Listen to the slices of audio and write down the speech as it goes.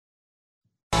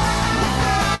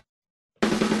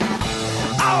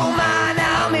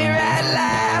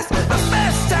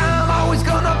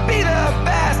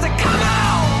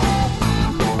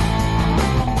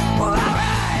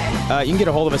You can get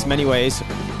a hold of us many ways.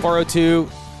 402.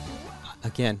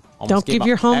 Again, don't give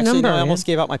your home number. No, I almost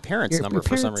gave out my parents' number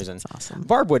for some reason. That's awesome.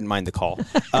 Barb wouldn't mind the call.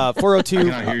 402. I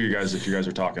cannot hear you guys if you guys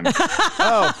are talking.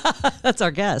 That's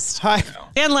our guest. Hi.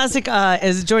 Dan Lessig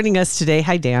is joining us today.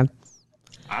 Hi, Dan.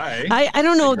 Hi. I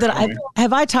don't know that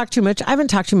I talked too much. I haven't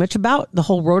talked too much about the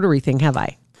whole Rotary thing, have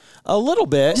I? A little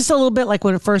bit. Just a little bit, like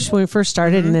when we first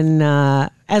started, and then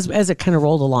as it kind of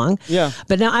rolled along. Yeah.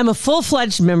 But now I'm a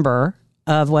full-fledged member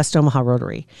of West Omaha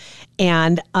Rotary.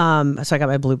 And so I got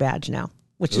my blue badge now,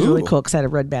 which is really cool because I had a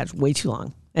red badge way too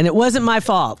long. And it wasn't my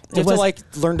fault. You have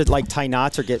to learn to tie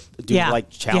knots or do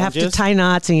challenges? You have to tie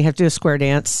knots and you have to do a square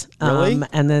dance. Really?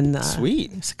 And then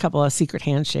sweet. There's a couple of secret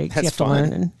handshakes That's you have to fun.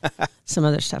 learn and some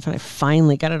other stuff. And I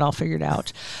finally got it all figured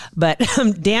out. But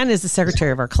Dan is the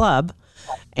secretary of our club.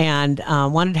 And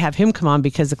wanted to have him come on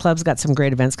because the club's got some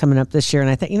great events coming up this year. And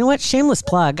I thought, you know what? Shameless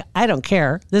plug. I don't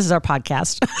care. This is our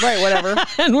podcast. Right, whatever.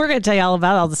 And we're going to tell you all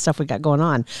about all the stuff we got going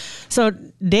on. So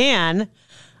Dan,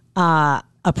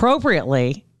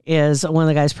 appropriately, is one of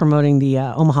the guys promoting the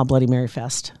Omaha Bloody Mary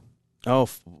Fest. Oh,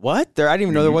 what? I didn't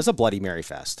even know there was a Bloody Mary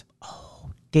Fest.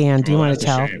 Dan, do you want to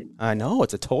tell? I know.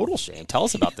 It's a total shame. Tell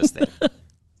us about this thing.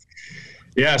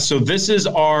 Yeah, so this is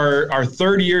our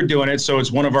third year doing it. So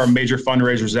it's one of our major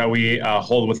fundraisers that we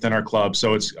hold within our club.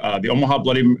 So it's the Omaha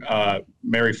Bloody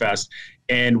Mary Fest.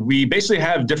 And we basically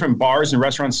have different bars and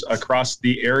restaurants across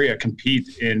the area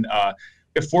compete in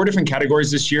we have 4 different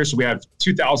categories this year. So we have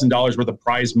 $2,000 worth of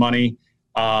prize money.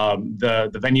 The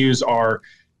venues are,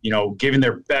 giving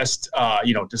their best,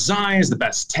 designs, the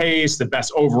best taste, the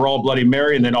best overall Bloody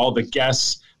Mary. And then all the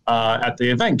guests at the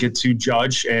event get to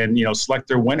judge and select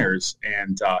their winners.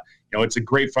 And it's a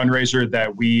great fundraiser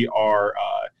that we are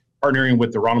partnering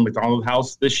with the Ronald McDonald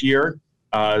House this year.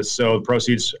 So the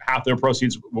proceeds, half their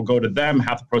proceeds will go to them,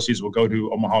 half the proceeds will go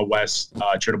to Omaha West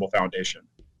Charitable Foundation.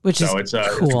 It's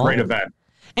a great event,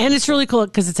 and it's really cool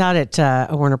because it's out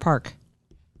at Warner Park,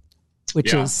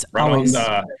 which is always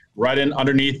right in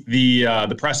underneath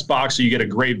the press box, so you get a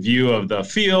great view of the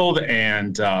field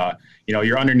and.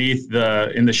 You're underneath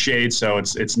in the shade, so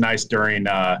it's nice during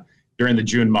the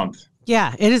June month.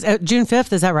 Yeah, it is June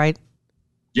 5th. Is that right?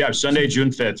 Yeah, Sunday, June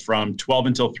 5th from 12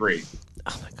 until 3.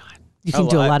 Oh my God. You can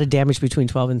do a lot of damage between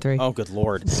 12 and 3. Oh, good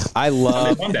Lord. I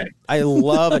love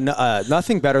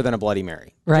nothing better than a Bloody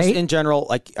Mary. Right. Just in general,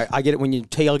 I get it when you're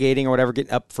tailgating or whatever,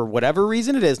 getting up for whatever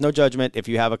reason it is, no judgment. If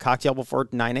you have a cocktail before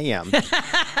 9 a.m.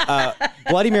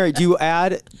 Bloody Mary, do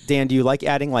you like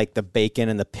adding the bacon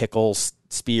and the pickles,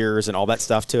 spears and all that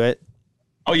stuff to it?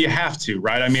 Oh, you have to,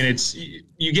 right? I mean,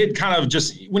 you get kind of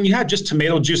just, when you have just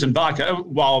tomato juice and vodka,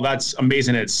 while that's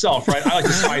amazing in itself, right? I like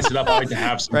to spice it up. I like to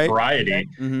have some variety.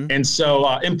 Mm-hmm. And so,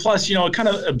 and plus, it kind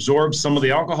of absorbs some of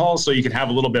the alcohol so you can have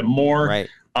a little bit more. Right.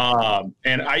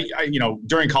 And I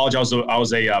during college, I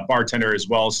was a bartender as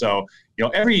well. So,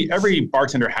 every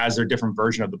bartender has their different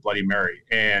version of the Bloody Mary.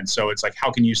 And so it's how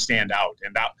can you stand out?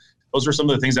 And those were some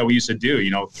of the things that we used to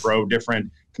do, throw different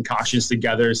concoctions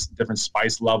together, different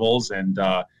spice levels, and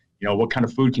what kind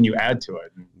of food can you add to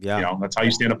it? And, that's how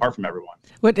you stand apart from everyone.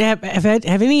 What have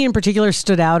any in particular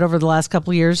stood out over the last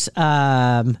couple of years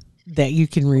that you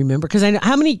can remember? Because I know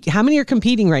how many are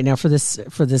competing right now for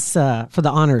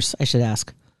the honors, I should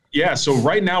ask. Yeah, so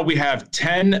right now we have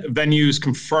 10 venues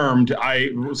confirmed. I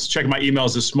was checking my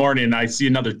emails this morning, and I see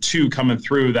another 2 coming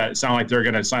through that sound like they're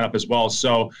going to sign up as well.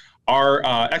 So our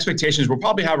expectations, we'll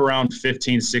probably have around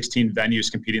 15, 16 venues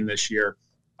competing this year.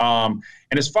 And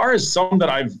as far as some that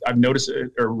I've noticed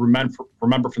or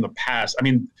remember from the past, I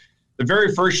mean, the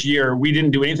very first year we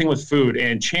didn't do anything with food,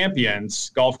 and Champions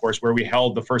Golf Course, where we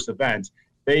held the first event,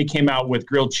 they came out with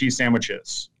grilled cheese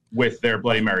sandwiches with their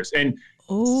Bloody Marys. And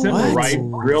simple, right?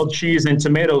 Grilled cheese and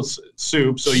tomato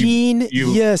soup. So you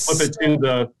flip it to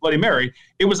the Bloody Mary.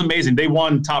 It was amazing. They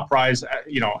won top prize,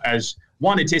 as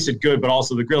one, it tasted good, but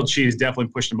also the grilled cheese definitely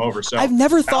pushed them over. So I've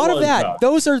never thought of that.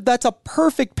 That's a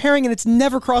perfect pairing, and it's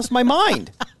never crossed my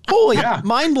mind. Holy,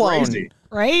 mind blown. Crazy.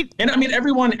 Right? And I mean,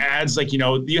 everyone adds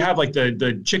you have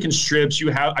the chicken strips.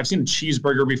 I've seen a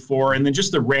cheeseburger before, and then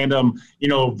just the random,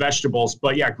 vegetables.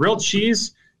 But yeah, grilled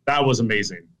cheese, that was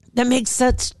amazing. That makes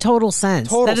such total sense.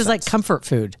 That is like comfort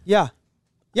food. Yeah.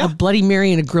 A Bloody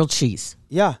Mary and a grilled cheese.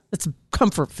 Yeah. That's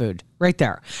comfort food right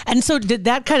there. And so did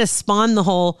that kind of spawn the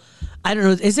whole, I don't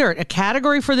know, is there a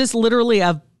category for this literally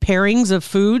of pairings of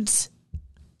foods?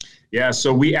 Yeah,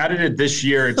 so we added it this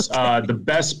year. It's the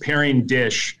best pairing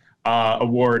dish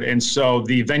award. And so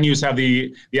the venues have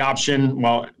the option,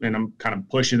 and I'm kind of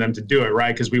pushing them to do it,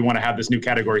 right? Because we want to have this new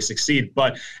category succeed.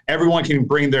 But everyone can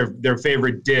bring their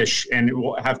favorite dish, and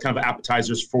we'll have kind of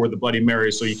appetizers for the Bloody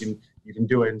Mary. So you can you can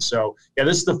do it. And so, yeah,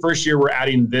 this is the first year we're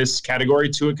adding this category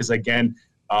to it because, again,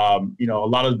 you know, a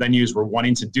lot of the venues were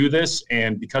wanting to do this,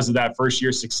 and because of that first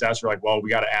year success, we're like, well, we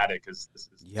got to add it because this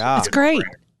is That's great.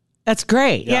 That's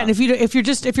great. Yeah. And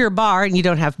if you're a bar and you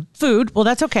don't have food, well,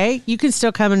 that's okay. You can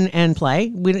still come and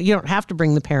play. You don't have to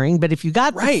bring the pairing, but if you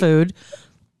got the food,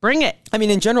 bring it. I mean,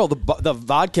 in general, the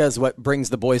vodka is what brings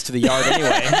the boys to the yard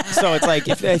anyway. So it's like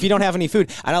if you don't have any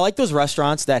food, and I like those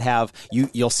restaurants that have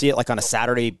you'll see it like on a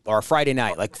Saturday or a Friday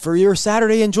night, like for your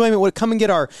Saturday enjoyment, come and get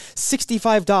our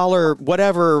 $65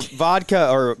 whatever vodka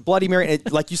or Bloody Mary.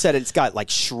 And like you said, it's got like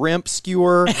shrimp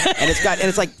skewer, and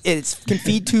it can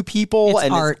feed two people. It's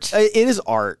art. It is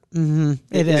art. Mm-hmm.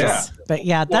 It is. Yeah. But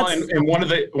yeah, that's and one of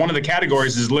the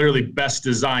categories is literally best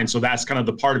design. So that's kind of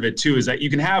the part of it too, is that you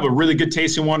can have a really good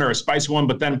tasting one or a spicy one,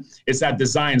 but then it's that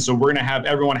design. So we're gonna have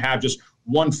everyone have just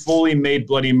one fully made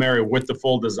Bloody Mary with the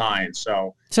full design.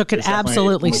 So it could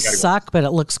absolutely suck, but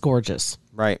it looks gorgeous.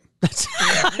 Right.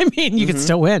 I mean, you can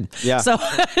still win. Yeah. So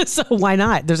why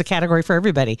not? There's a category for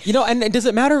everybody. You know, and does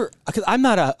it matter? Because I'm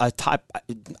not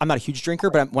I'm not a huge drinker,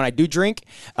 but when I do drink,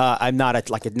 I'm not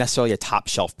necessarily a top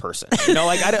shelf person. You know,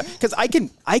 like because I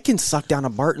can suck down a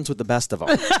Martin's with the best of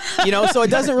them. You know, so it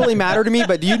doesn't really matter to me.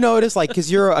 But do you notice, like,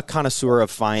 because you're a connoisseur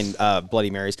of fine Bloody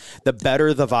Marys, the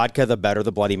better the vodka, the better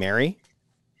the Bloody Mary?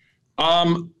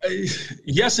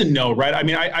 Yes and no, right? I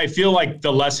mean, I feel like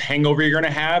the less hangover you're going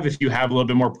to have if you have a little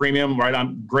bit more premium,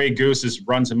 right? Grey Goose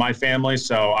runs in my family,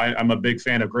 so I'm a big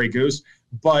fan of Grey Goose.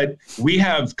 But we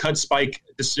have Cut Spike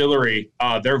Distillery,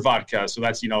 their vodka, so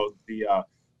that's, you know, the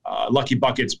Lucky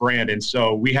Buckets brand, and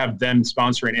so we have them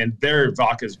sponsoring, and their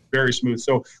vodka is very smooth.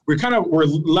 So we're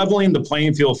leveling the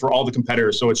playing field for all the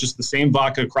competitors. So it's just the same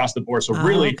vodka across the board. So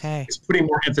really, it's putting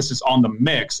more emphasis on the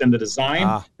mix and the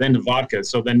design than the vodka.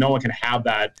 So then no one can have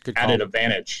that added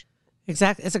advantage.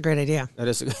 Exactly, it's a great idea. That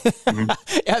is,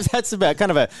 that's about kind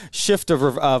of a shift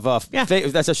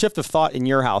that's a shift of thought in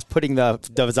your house, putting the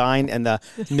design and the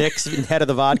mix ahead of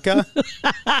the vodka.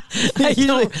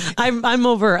 I'm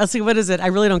over. I'll see, what is it? I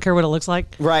really don't care what it looks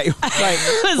like. Right.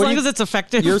 As long as it's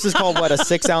effective. Yours is called what? A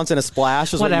 6 ounce and a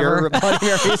splash is whatever. What your Bloody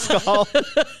Mary is called.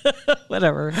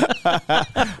 Whatever.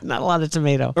 Not a lot of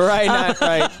tomato. Right.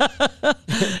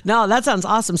 No, that sounds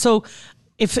awesome. So,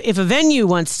 if a venue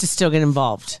wants to still get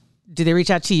involved, do they reach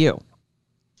out to you?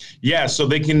 Yeah, so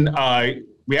they can.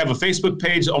 We have a Facebook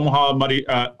page, Omaha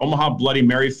Bloody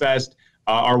Mary Fest.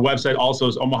 Our website also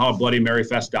is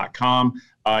omahabloodymaryfest.com.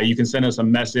 You can send us a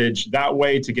message that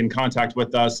way to get in contact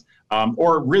with us,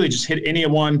 or really just hit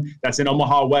anyone that's in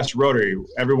Omaha West Rotary.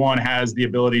 Everyone has the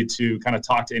ability to kind of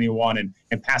talk to anyone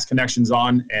and pass connections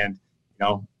on, and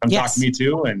come talk to me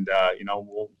too, and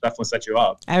we'll definitely set you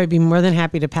up. I would be more than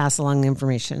happy to pass along the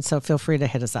information, so feel free to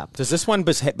hit us up. Does this one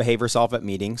behave herself at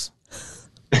meetings?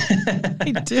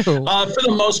 I do. For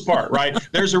the most part, right?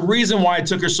 There's a reason why it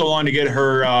took her so long to get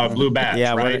her blue badge,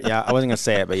 right? I wasn't going to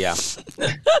say it, but yeah.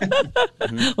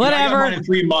 Whatever. I got mine in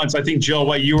 3 months. I think,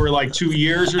 Jill, you were like 2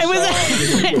 years or so?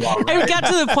 I got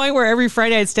to the point where every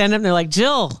Friday I'd stand up and they're like,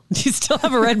 Jill, do you still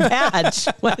have a red badge?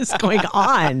 What is going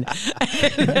on?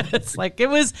 It's like, it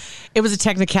was a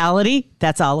technicality.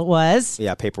 That's all it was.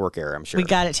 Yeah, paperwork error, I'm sure. We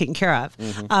got it taken care of.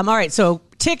 All right, so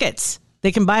tickets.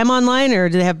 They can buy them online, or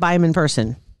do they have to buy them in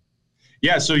person?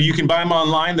 Yeah, so you can buy them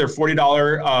online. They're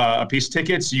 $40 a piece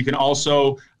tickets. You can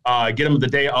also get them the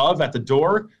day of at the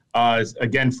door.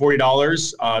 Again,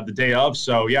 $40 the day of.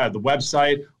 So yeah, the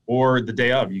website or the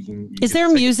day of. Is there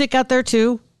music out there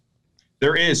too?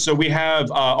 There is. So we have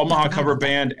Omaha cover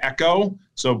band Echo.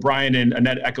 So Brian and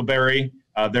Annette Eckleberry,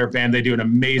 their band, they do an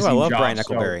amazing job. I love Brian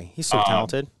Eckleberry. He's so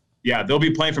talented. Yeah, they'll be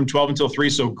playing from 12 until 3,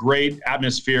 so great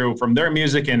atmosphere from their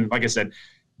music. And like I said,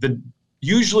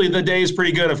 usually the day is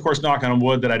pretty good. Of course, knock on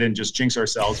wood that I didn't just jinx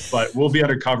ourselves, but we'll be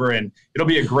undercover, and it'll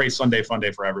be a great Sunday fun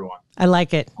day for everyone. I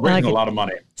like it. We're raising a lot of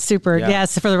money. Super. Yeah,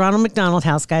 it's for the Ronald McDonald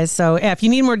House, guys. So if you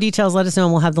need more details, let us know,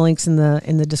 and we'll have the links in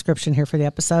the description here for the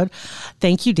episode.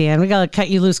 Thank you, Dan. We got to cut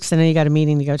you loose because I know you got a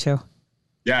meeting to go to.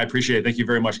 Yeah, I appreciate it. Thank you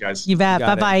very much, guys. You bet.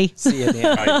 Bye-bye. See you,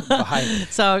 Dan. Bye.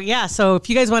 So if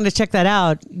you guys wanted to check that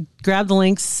out, grab the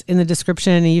links in the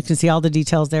description, and you can see all the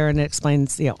details there, and it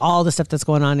explains all the stuff that's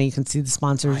going on, and you can see the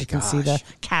sponsors, can see the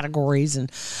categories,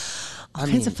 and all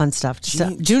kinds of fun stuff.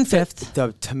 June 5th.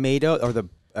 The tomato or the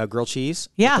grilled cheese.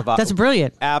 Yeah, that's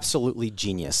brilliant. Absolutely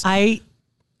genius. I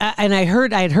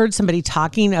had heard somebody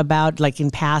talking about, like in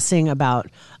passing,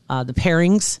 about the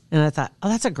pairings, and I thought, oh,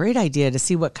 that's a great idea to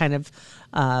see what kind of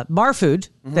bar food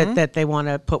that they want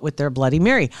to put with their Bloody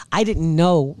Mary. I didn't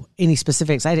know any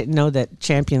specifics. I didn't know that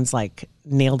Champions like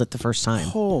nailed it the first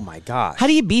time. Oh my gosh. How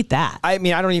do you beat that? I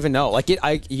mean, I don't even know. Like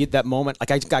that moment,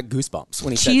 like I got goosebumps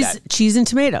when he said that. Cheese and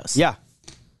tomatoes. Yeah.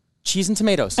 Cheese and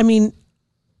tomatoes. I mean,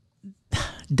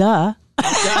 duh.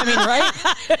 I mean,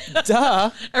 right? Duh.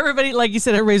 Everybody, like you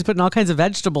said, everybody's putting all kinds of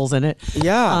vegetables in it.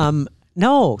 Yeah.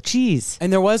 No, cheese.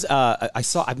 And there was,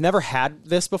 I've never had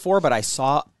this before, but I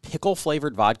saw pickle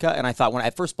flavored vodka. And I thought, when I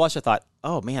first blushed, I thought,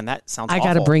 oh man, that sounds awful. I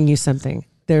got to bring you something.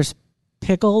 There's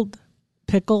pickle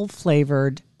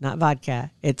flavored, not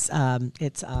vodka. It's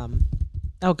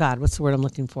oh God, what's the word I'm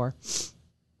looking for?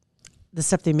 The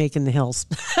stuff they make in the hills.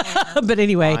 But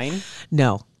anyway, Wine?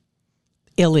 No,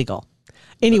 illegal.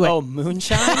 Anyway. Oh,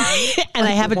 moonshine? And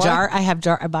I have a what? jar.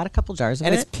 I bought a couple jars of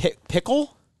And it. it's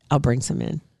pickle? I'll bring some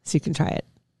in so you can try it.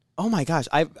 Oh my gosh.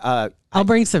 I'll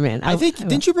bring some in. I think,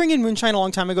 didn't you bring in moonshine a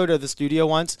long time ago to the studio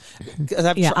once?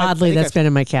 Yeah, oddly, that's been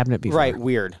in my cabinet before. Right,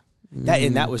 weird.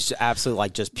 And that was absolutely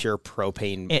like just pure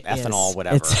propane, ethanol, is.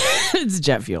 whatever. It's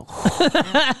jet fuel.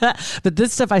 But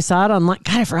this stuff, I saw it online.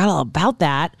 God, I forgot all about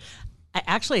that.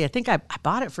 I think I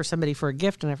bought it for somebody for a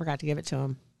gift, and I forgot to give it to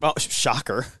him. Oh,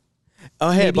 shocker.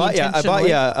 Oh, hey, I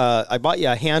bought you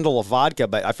a handle of vodka,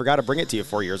 but I forgot to bring it to you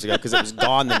 4 years ago because it was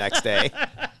gone the next day.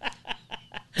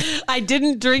 I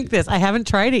didn't drink this. I haven't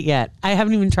tried it yet. I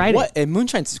haven't even tried What? it. And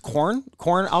moonshine's corn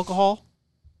alcohol?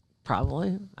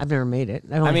 Probably. I've never made it.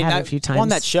 I've only had it a few times. On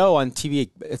that show on TV,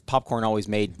 Popcorn always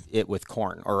made it with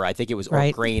corn, or I think it was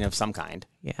or grain of some kind.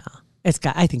 Yeah.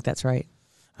 I think that's right.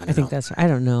 I think that's right. I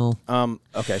don't know.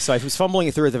 Okay, so I was fumbling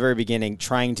it through at the very beginning,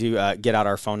 trying to get out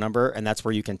our phone number, and that's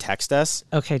where you can text us.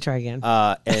 Okay, try again.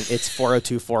 And it's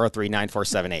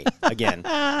 402-403-9478. Again,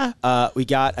 we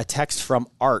got a text from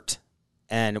Art,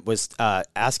 and was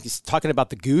talking about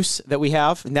the goose that we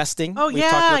have nesting. Oh, We've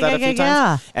talked about that a few times.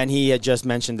 yeah. And he had just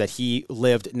mentioned that he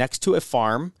lived next to a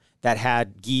farm that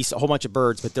had geese, a whole bunch of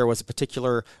birds, but there was a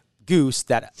particular goose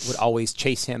that would always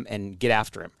chase him and get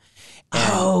after him.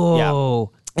 And, yeah.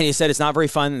 And he said it's not very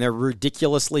fun, and they're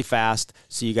ridiculously fast,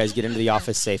 so you guys get into the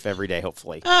office safe every day,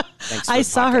 hopefully. Thanks for I the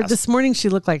saw her podcast. this morning. She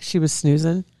looked like she was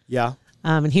snoozing. Yeah.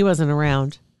 And he wasn't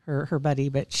around, her buddy,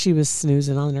 but she was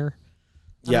snoozing on her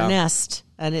nest.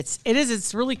 And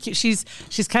it's really cute.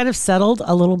 She's kind of settled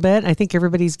a little bit. I think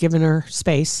everybody's given her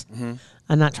space. Mm-hmm.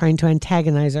 I'm not trying to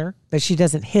antagonize her, but she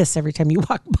doesn't hiss every time you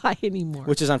walk by anymore.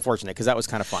 Which is unfortunate, because that was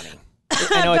kind of funny.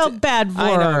 I felt bad for her.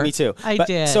 I know, me too. I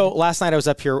did. So last night I was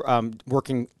up here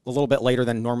working a little bit later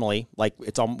than normally. Like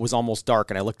was almost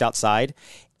dark, and I looked outside,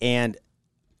 and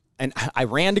I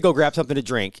ran to go grab something to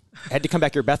drink. I had to come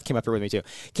back here. Beth came up here with me too.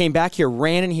 Came back here,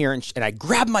 ran in here, and I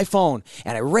grabbed my phone,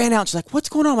 and I ran out. She's like, "What's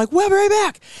going on?" I'm like, "Well, I'll be right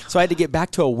back." So I had to get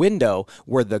back to a window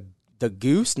where the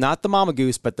goose, not the mama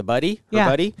goose, but the buddy,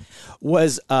 buddy,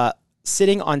 was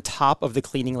sitting on top of the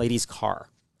cleaning lady's car.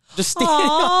 Just standing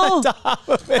on top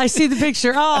of it. I see the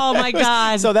picture. Oh my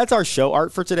God. So that's our show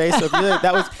art for today. So if you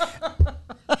that was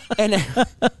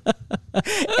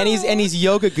and he's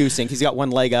yoga goosing. He's got one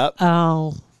leg up.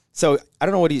 Oh. So I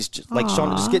don't know what he's like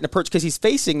showing, just getting a perch because he's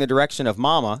facing the direction of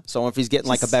mama. So if he's getting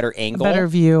like a better angle, a better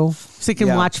view, so you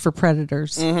can watch for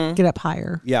predators. Get up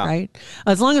higher. Yeah. Right.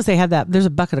 As long as they have that, there's a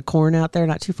bucket of corn out there,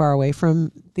 not too far away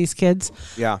from these kids.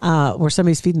 Yeah. Where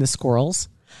somebody's feeding the squirrels.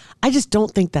 I just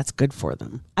don't think that's good for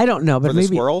them. I don't know, but for maybe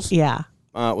the squirrels. Yeah.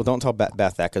 Well, don't tell Beth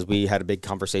that, because we had a big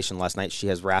conversation last night. She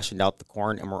has rationed out the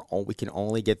corn, and we can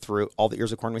only get through all the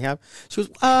ears of corn we have. She goes,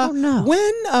 oh no.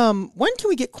 When can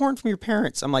we get corn from your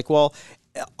parents? I'm like, well,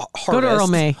 harvest. Go to Earl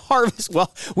May. Harvest.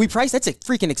 Well, that's a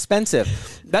freaking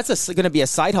expensive. That's going to be a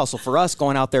side hustle for us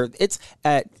going out there. It's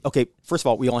okay. First of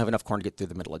all, we only have enough corn to get through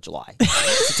the middle of July.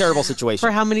 It's a terrible situation.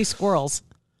 For how many squirrels?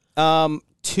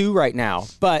 2 right now,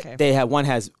 but one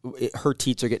has her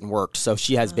teats are getting worked, so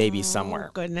she has babies somewhere.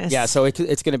 Goodness. Yeah, so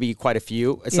it's going to be quite a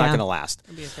few. It's not going to last.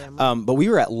 It'll be a family. But we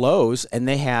were at Lowe's, and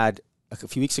they had a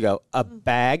few weeks ago a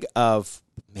bag of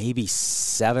maybe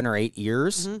 7 or 8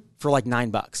 ears for like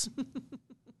 $9.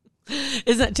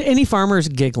 Is that to any farmers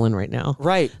giggling right now?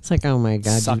 Right. It's like, oh my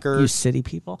God, Suckers. you city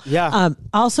people. Yeah.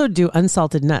 Also do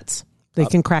unsalted nuts. They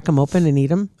can crack them open and eat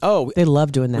them. Oh, they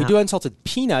love doing that. We do unsalted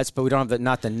peanuts, but we don't have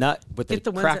not the nut with Get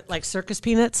the crack. ones that like circus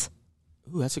peanuts.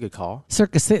 Ooh, that's a good call.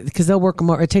 Circus, because they'll work them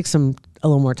more. It takes them a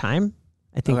little more time,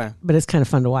 I think. Okay. But it's kind of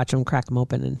fun to watch them crack them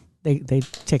open, and they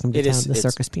take them to town. The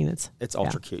circus peanuts. It's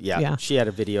ultra cute. Yeah. She had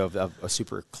a video of a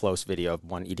super close video of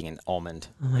one eating an almond.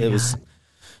 It was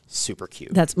super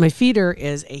cute. That's my feeder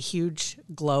is a huge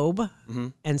globe,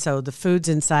 and so the food's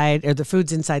inside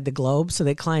the globe. So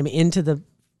they climb into the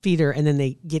feeder, and then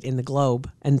they get in the globe.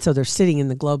 And so they're sitting in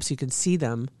the globe so you can see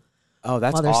them Oh,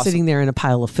 that's while they're awesome. sitting there in a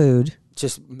pile of food.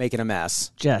 Just making a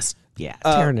mess. Just,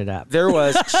 tearing it up.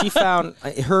 She found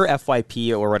her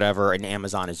FYP or whatever, and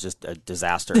Amazon is just a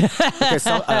disaster. Because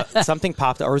something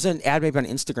popped up, or was it an ad maybe on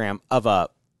Instagram of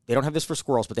they don't have this for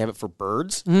squirrels, but they have it for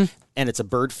birds, and it's a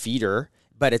bird feeder,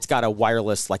 but it's got a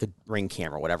wireless, like a Ring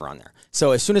camera, whatever on there.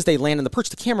 So as soon as they land on the perch,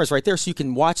 the camera's right there, so you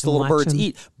can watch the little birds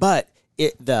eat. But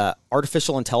the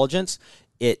artificial intelligence,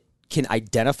 it can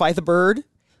identify the bird,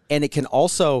 and it can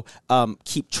also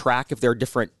keep track if there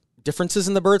are differences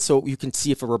in the bird, so you can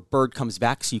see if a bird comes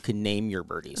back, so you can name your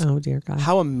birdies. Oh, dear God.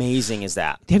 How amazing is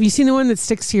that? Have you seen the one that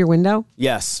sticks to your window,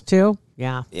 Yes. too?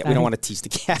 Yeah. Yeah, we don't want to teach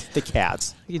the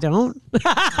cats. You don't?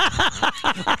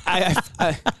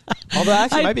 Although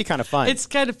actually it might be kind of fun. It's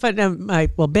kind of fun.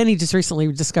 Benny just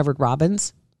recently discovered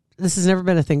robins. This has never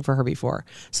been a thing for her before.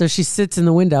 So she sits in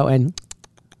the window and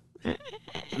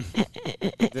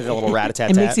There's a little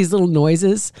rat-a-tat-tat. and makes these little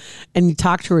noises. And you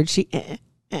talk to her and she,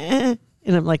 and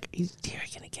I'm like, dear, are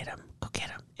you going to get him? Go get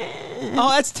him.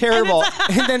 Oh, that's terrible.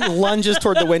 And then lunges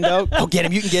toward the window. Go get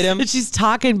him. You can get him. And she's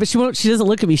talking, but she doesn't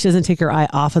look at me. She doesn't take her eye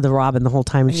off of the robin the whole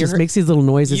time. And she just makes these little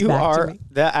noises You back are to me.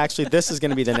 that actually. This is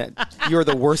going to be you're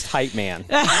the worst hype man.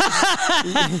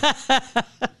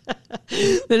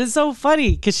 That is so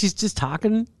funny because she's just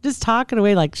talking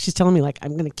away. Like she's telling me, like,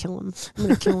 I'm going to kill him. I'm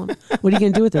going to kill him. What are you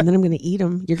going to do with him? Then I'm going to eat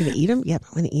him. You're going to eat him? Yep,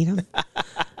 I'm going to eat him.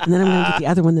 And then I'm going to get the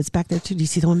other one that's back there too. Do you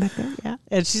see the one back there? Yeah.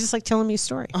 And she's just like telling me a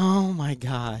story. Oh my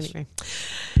gosh.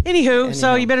 Anywho,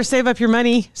 so you better save up your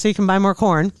money so you can buy more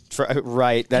corn.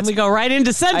 Right. And we go right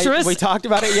into Centris. We talked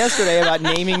about it yesterday about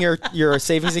naming your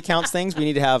savings accounts things. We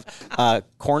need to have a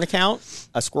corn account,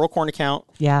 a squirrel corn account.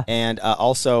 Yeah. And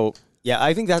also,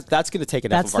 I think that's going to take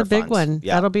enough That's of our the big funds. one.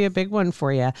 Yeah. That'll be a big one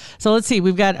for you. So let's see.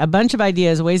 We've got a bunch of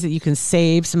ideas, ways that you can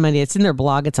save some money. It's in their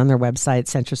blog. It's on their website,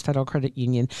 Centris Federal Credit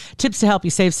Union. Tips to help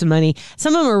you save some money.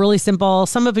 Some of them are really simple.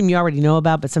 Some of them you already know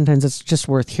about, but sometimes it's just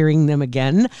worth hearing them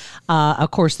again.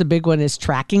 Of course, the big one is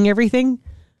tracking everything.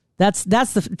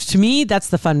 To me, that's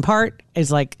the fun part,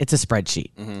 is like it's a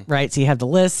spreadsheet, right? So you have the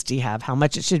list, you have how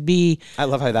much it should be. I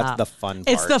love how that's the fun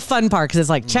part. It's the fun part because it's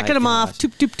like checking them off,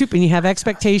 toop, toop, toop, and you have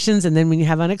expectations. And then when you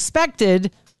have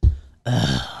unexpected.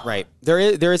 Right. There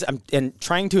is, and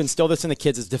trying to instill this in the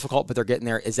kids is difficult, but they're getting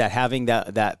there, is that having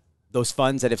those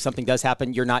funds that if something does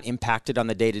happen, you're not impacted on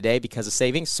the day-to-day because of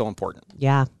savings, so important.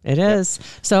 Yeah, it is.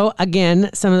 So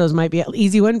again, some of those might be an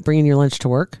easy one, bringing your lunch to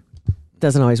work.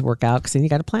 Doesn't always work out because then you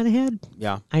got to plan ahead.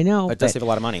 Yeah. I know. But it does save a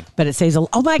lot of money. But it saves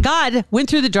oh my God, went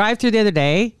through the drive-thru the other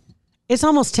day. It's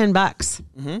almost $10.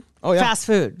 Mm-hmm. Oh, yeah. Fast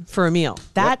food for a meal.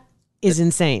 That is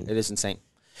insane. It is insane.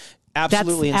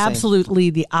 Absolutely That's insane. absolutely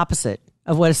the opposite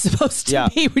of what it's supposed to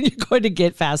be when you're going to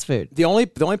get fast food. The only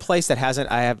place that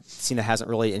I have seen that hasn't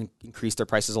really increased their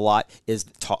prices a lot is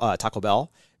Taco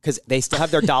Bell, because they still have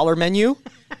their dollar menu,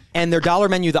 and their dollar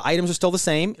menu, the items are still the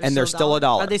same, and they're still $1.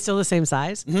 Are they still the same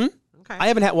size? Mm-hmm. Okay. I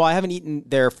haven't eaten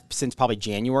there since probably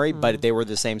January, but they were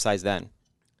the same size then.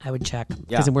 I would check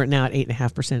because we're now at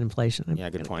 8.5% inflation. Yeah,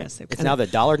 good point. It's now the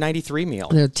 $1.93 meal.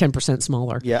 They're 10%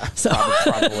 smaller. Yeah, so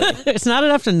probably. It's not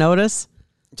enough to notice.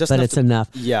 But it's enough.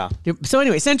 Yeah. So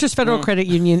anyway, Centris Federal Credit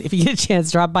Union, if you get a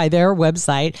chance, drop by their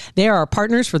website. They are our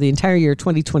partners for the entire year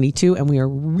 2022, and we are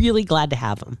really glad to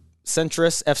have them.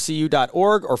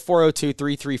 CentrisFCU.org or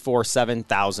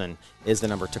 402-334-7000 is the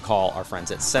number to call our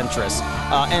friends at Centris.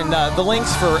 And the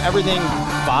links for everything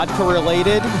vodka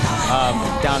related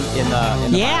down in the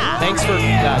bio. Thanks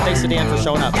to Dan for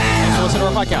showing up. Thanks for listening to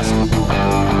our podcast.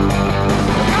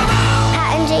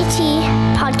 Pat and JT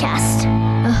Podcast,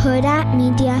 a Huda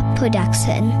Media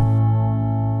Production.